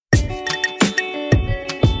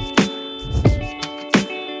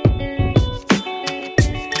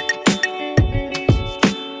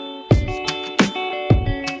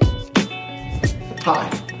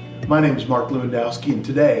My name is Mark Lewandowski, and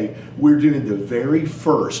today we're doing the very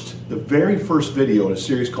first video in a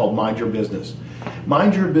series called Mind Your Business.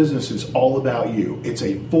 Mind Your Business is all about you. It's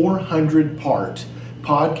a 400-part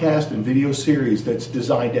podcast and video series that's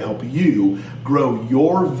designed to help you grow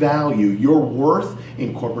your value, your worth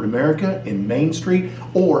in corporate America, in Main Street,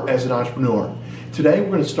 or as an entrepreneur. Today, we're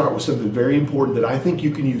going to start with something very important that I think you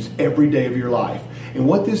can use every day of your life. And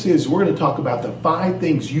what this is, we're going to talk about the 5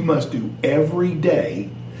 things you must do every day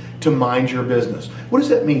to mind your business. What does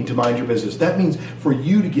that mean, to mind your business? That means for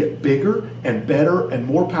you to get bigger and better and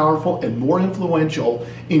more powerful and more influential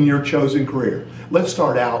in your chosen career. Let's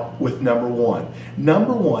start out with number 1.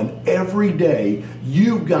 Number 1, every day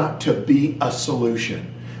you've got to be a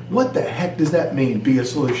solution. What the heck does that mean, be a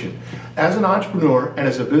solution? As an entrepreneur and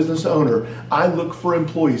as a business owner, I look for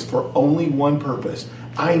employees for only one purpose.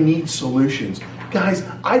 I need solutions. Guys,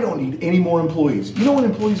 I don't need any more employees. You know what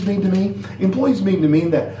employees mean to me? Employees mean to me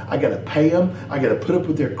that I got to pay them, I got to put up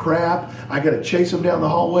with their crap, I got to chase them down the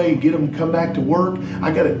hallway and get them to come back to work,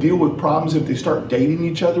 I got to deal with problems if they start dating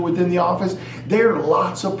each other within the office. There are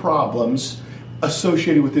lots of problems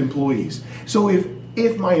associated with employees. So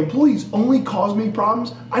if my employees only cause me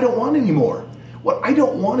problems, I don't want any more. I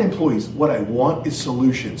don't want employees. What I want is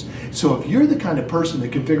solutions. So if you're the kind of person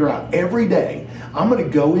that can figure out every day, I'm going to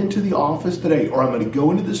go into the office today, or I'm going to go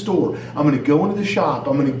into the store, I'm going to go into the shop,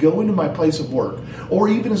 I'm going to go into my place of work, or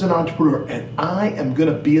even as an entrepreneur, and I am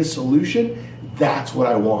going to be a solution, that's what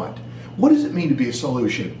I want. What does it mean to be a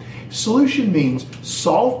solution? Solution means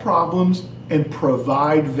solve problems and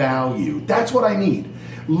provide value. That's what I need.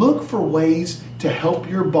 Look for ways to help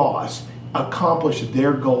your boss accomplish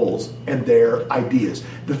their goals and their ideas,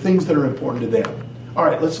 the things that are important to them. All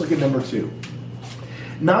right, let's look at number 2.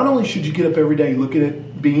 Not only should you get up every day looking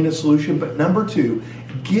at being a solution, but number 2,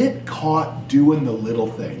 get caught doing the little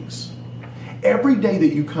things. Every day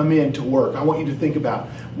that you come in to work, I want you to think about,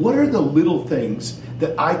 what are the little things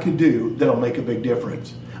that I could do that'll make a big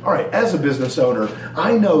difference? All right, as a business owner,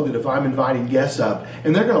 I know that if I'm inviting guests up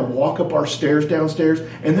and they're going to walk up our stairs downstairs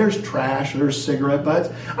and there's trash, there's cigarette butts,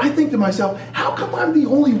 I think to myself, how come I'm the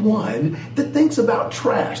only one that thinks about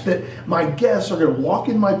trash? That my guests are going to walk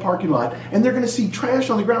in my parking lot and they're going to see trash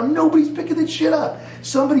on the ground. Nobody's picking that shit up.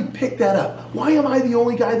 Somebody picked that up. Why am I the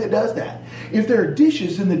only guy that does that? If there are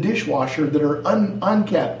dishes in the dishwasher that are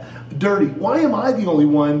unkept, dirty, why am I the only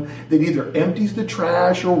one that either empties the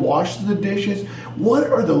trash or washes the dishes? What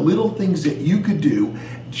are the little things that you could do,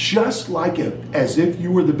 just like as if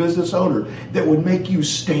you were the business owner, that would make you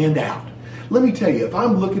stand out? Let me tell you, if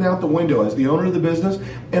I'm looking out the window as the owner of the business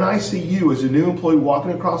and I see you as a new employee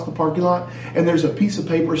walking across the parking lot and there's a piece of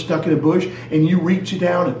paper stuck in a bush and you reach it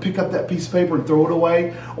down and pick up that piece of paper and throw it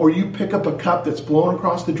away, or you pick up a cup that's blown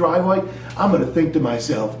across the driveway, I'm going to think to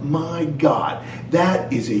myself, my God,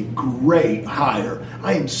 that is a great hire.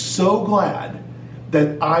 I am so glad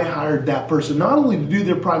that I hired that person, not only to do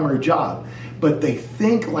their primary job, but they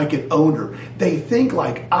think like an owner. They think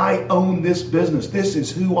like, I own this business. This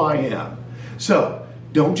is who I am. So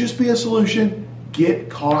don't just be a solution,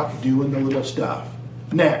 get caught doing the little stuff.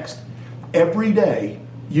 Next, every day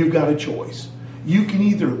you've got a choice. You can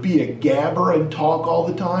either be a gabber and talk all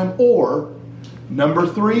the time, or number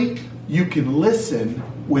 3, you can listen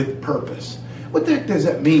with purpose. What the heck does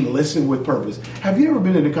that mean, listen with purpose? Have you ever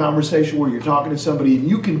been in a conversation where you're talking to somebody and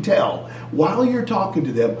you can tell while you're talking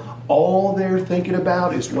to them, all they're thinking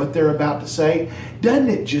about is what they're about to say? Doesn't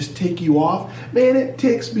it just tick you off? Man, it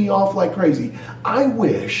ticks me off like crazy. I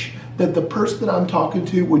wish that the person that I'm talking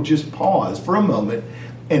to would just pause for a moment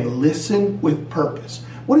and listen with purpose.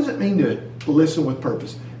 What does it mean to listen with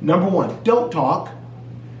purpose? Number 1, don't talk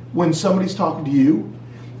when somebody's talking to you.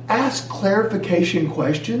 Ask clarification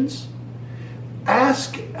questions.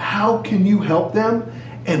 Ask how can you help them,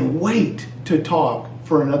 and wait to talk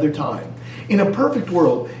for another time. In a perfect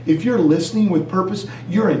world, if you're listening with purpose,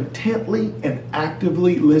 you're intently and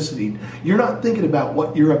actively listening. You're not thinking about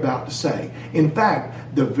what you're about to say. In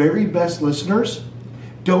fact, the very best listeners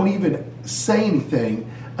don't even say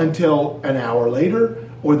anything until an hour later,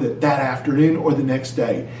 or that afternoon, or the next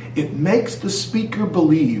day. It makes the speaker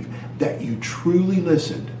believe that you truly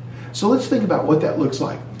listened. So let's think about what that looks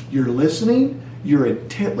like. You're listening. You're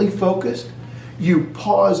intently focused. You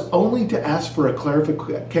pause only to ask for a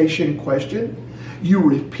clarification question. You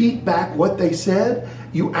repeat back what they said.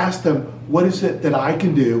 You ask them, what is it that I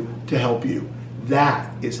can do to help you?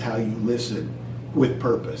 That is how you listen with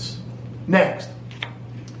purpose. Next,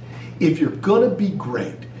 if you're going to be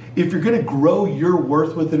great, if you're going to grow your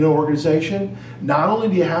worth within an organization, not only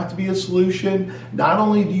do you have to be a solution, not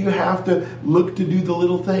only do you have to look to do the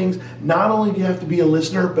little things, not only do you have to be a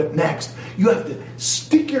listener, but next, you have to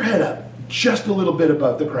stick Stick your head up just a little bit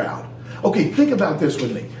above the crowd. Okay, think about this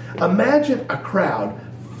with me. Imagine a crowd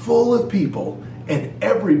full of people and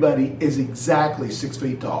everybody is exactly 6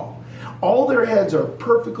 feet tall. All their heads are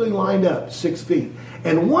perfectly lined up 6 feet.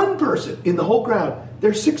 And one person in the whole crowd,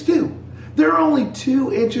 they're 6'2". They're only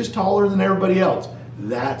 2 inches taller than everybody else.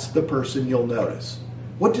 That's the person you'll notice.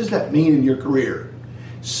 What does that mean in your career?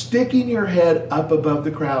 Sticking your head up above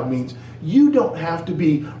the crowd means you don't have to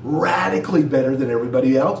be radically better than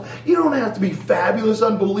everybody else. You don't have to be fabulous,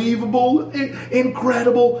 unbelievable,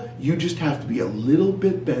 incredible. You just have to be a little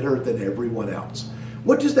bit better than everyone else.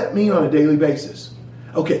 What does that mean on a daily basis?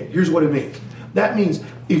 Okay, here's what it means. That means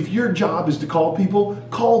if your job is to call people,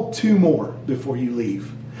 call 2 more before you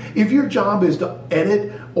leave. If your job is to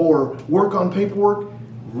edit or work on paperwork,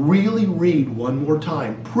 really read one more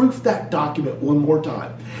time. Proof that document one more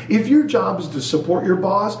time. If your job is to support your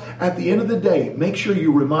boss, at the end of the day, make sure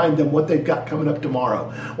you remind them what they've got coming up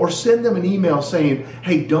tomorrow. Or send them an email saying,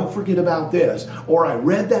 hey, don't forget about this. Or I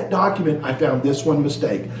read that document, I found this one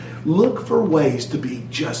mistake. Look for ways to be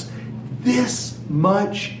just this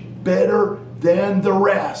much better than the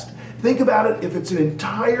rest. Think about it. If it's an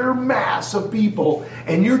entire mass of people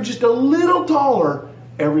and you're just a little taller,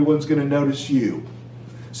 everyone's going to notice you.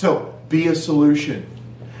 So be a solution.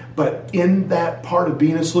 But in that part of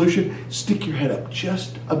being a solution, stick your head up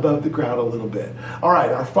just above the crowd a little bit. All right,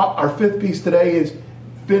 our fifth piece today is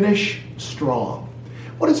finish strong.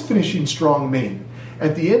 What does finishing strong mean?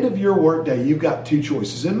 At the end of your workday, you've got 2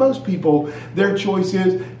 choices. And most people, their choice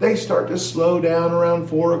is they start to slow down around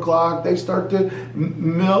 4 o'clock. They start to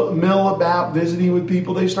mill about visiting with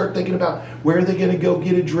people. They start thinking about where are they going to go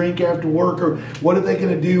get a drink after work, or what are they going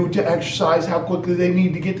to do to exercise, how quickly they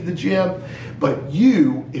need to get to the gym. But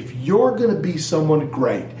you, if you're going to be someone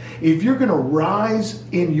great, if you're going to rise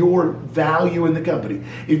in your value in the company,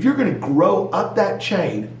 if you're going to grow up that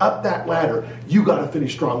chain, up that ladder, you got to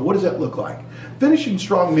finish strong. What does that look like? Finishing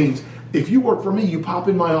strong means if you work for me, you pop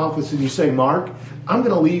in my office and you say, Mark, I'm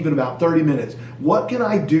going to leave in about 30 minutes. What can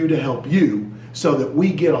I do to help you so that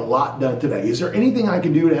we get a lot done today? Is there anything I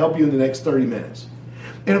can do to help you in the next 30 minutes?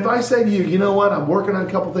 And if I say to you, you know what, I'm working on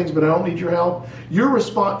a couple things, but I don't need your help, your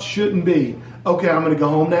response shouldn't be, okay, I'm going to go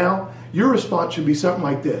home now. Your response should be something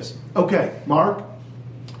like this. Okay, Mark,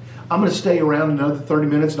 I'm going to stay around another 30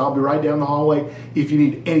 minutes and I'll be right down the hallway. If you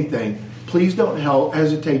need anything, please don't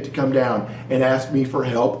hesitate to come down and ask me for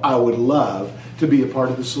help. I would love to be a part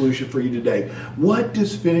of the solution for you today. What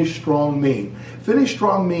does finish strong mean? Finish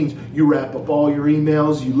strong means you wrap up all your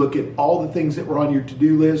emails, you look at all the things that were on your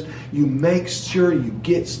to-do list, you make sure you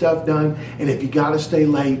get stuff done, and if you got to stay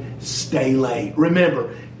late, stay late.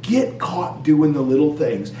 Remember, get caught doing the little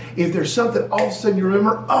things. If there's something all of a sudden you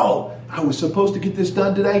remember, oh, I was supposed to get this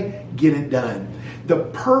done today, get it done. The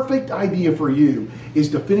perfect idea for you is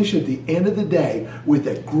to finish at the end of the day with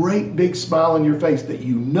a great big smile on your face that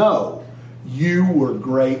you know you were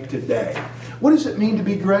great today. What does it mean to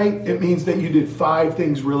be great? It means that you did 5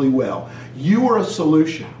 things really well. You were a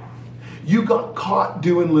solution. You got caught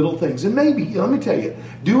doing little things. And maybe, let me tell you,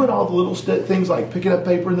 doing all the little things like picking up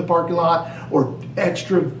paper in the parking lot or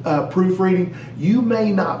extra proofreading, you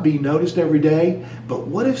may not be noticed every day, but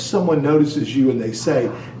what if someone notices you and they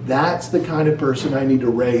say, that's the kind of person I need to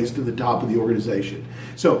raise to the top of the organization?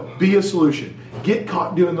 So be a solution. Get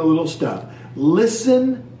caught doing the little stuff.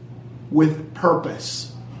 Listen with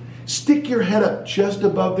purpose. Stick your head up just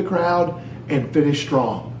above the crowd and finish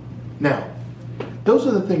strong. Now, those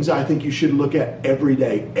are the things I think you should look at every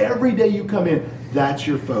day. Every day you come in, that's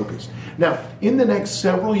your focus. Now, in the next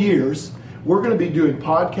several years, we're going to be doing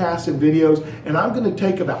podcasts and videos, and I'm going to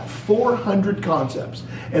take about 400 concepts,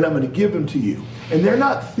 and I'm going to give them to you. And they're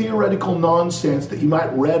not theoretical nonsense that you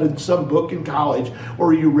might read in some book in college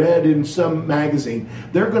or you read in some magazine.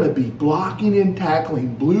 They're going to be blocking and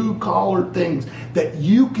tackling, blue-collar things that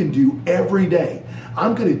you can do every day.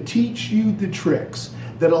 I'm going to teach you the tricks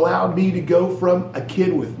that allowed me to go from a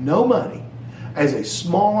kid with no money as a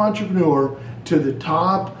small entrepreneur to the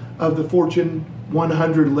top of the Fortune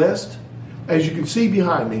 100 list. As you can see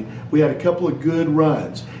behind me, we had a couple of good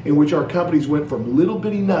runs in which our companies went from little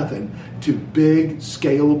bitty nothing to big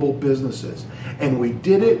scalable businesses. And we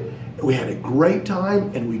did it, we had a great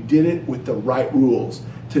time, and we did it with the right rules.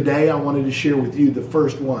 Today I wanted to share with you the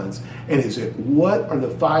first ones. And is it, what are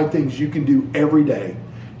the 5 things you can do every day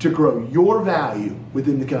to grow your value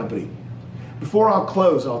within the company? Before I'll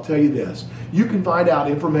close, I'll tell you this. You can find out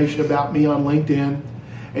information about me on LinkedIn,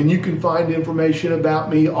 and you can find information about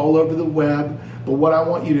me all over the web. But what I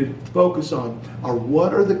want you to focus on are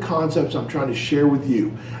what are the concepts I'm trying to share with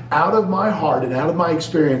you. Out of my heart and out of my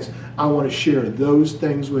experience, I want to share those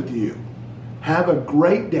things with you. Have a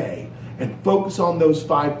great day and focus on those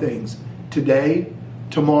 5 things today,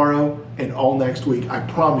 tomorrow, and all next week. I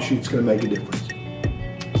promise you it's going to make a difference.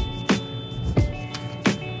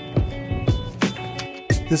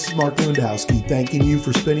 This is Mark Lewandowski thanking you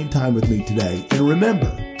for spending time with me today. And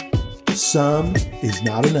remember, some is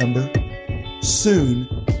not a number, soon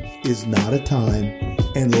is not a time,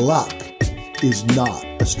 and luck is not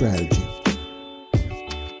a strategy.